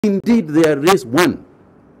indeed there is one,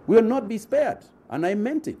 we will not be spared. And I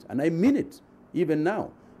meant it, and I mean it even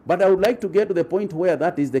now. But I would like to get to the point where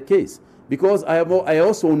that is the case, because I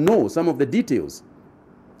also know some of the details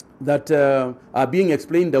that are being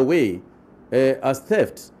explained away as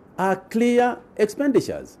theft are clear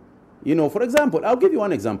expenditures. You know, for example, I'll give you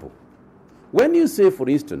one example. When you say, for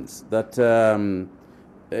instance, that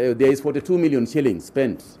there is 42 million shillings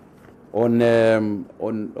spent on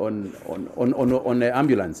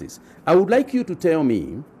ambulances, I would like you to tell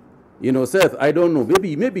me, you know, Seth, I don't know,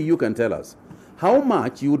 maybe you can tell us how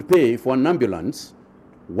much you would pay for an ambulance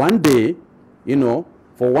one day, you know,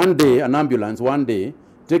 for one day, an ambulance one day,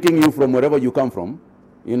 taking you from wherever you come from,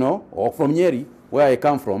 you know, or from Nyeri, where I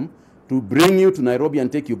come from, to bring you to Nairobi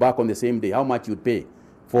and take you back on the same day, how much you'd pay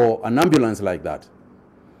for an ambulance like that.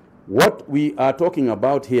 What we are talking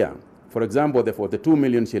about here, for example, the 42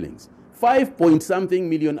 million shillings, 5 point something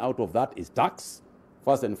million out of that is tax,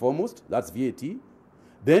 first and foremost, that's VAT.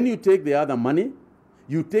 Then you take the other money,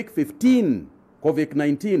 you take 15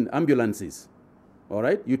 COVID-19 ambulances, all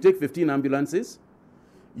right? You take 15 ambulances,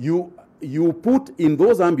 you put in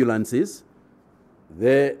those ambulances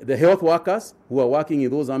the health workers who are working in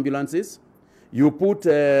those ambulances, you put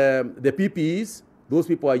the PPEs those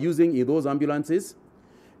people are using in those ambulances,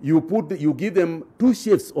 you give them 2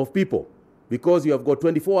 shifts of people because you have got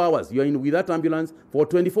 24 hours. You are in with that ambulance for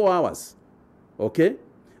 24 hours, okay?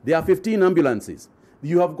 There are 15 ambulances.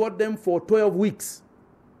 You have got them for 12 weeks.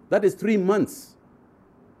 That is 3 months.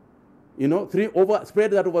 You know,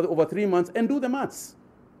 spread that over 3 months and do the maths.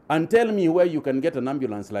 And tell me where you can get an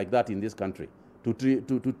ambulance like that in this country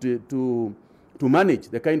to manage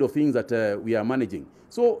the kind of things that we are managing.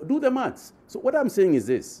 So do the maths. So what I'm saying is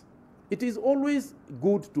this. It is always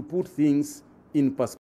good to put things in perspective.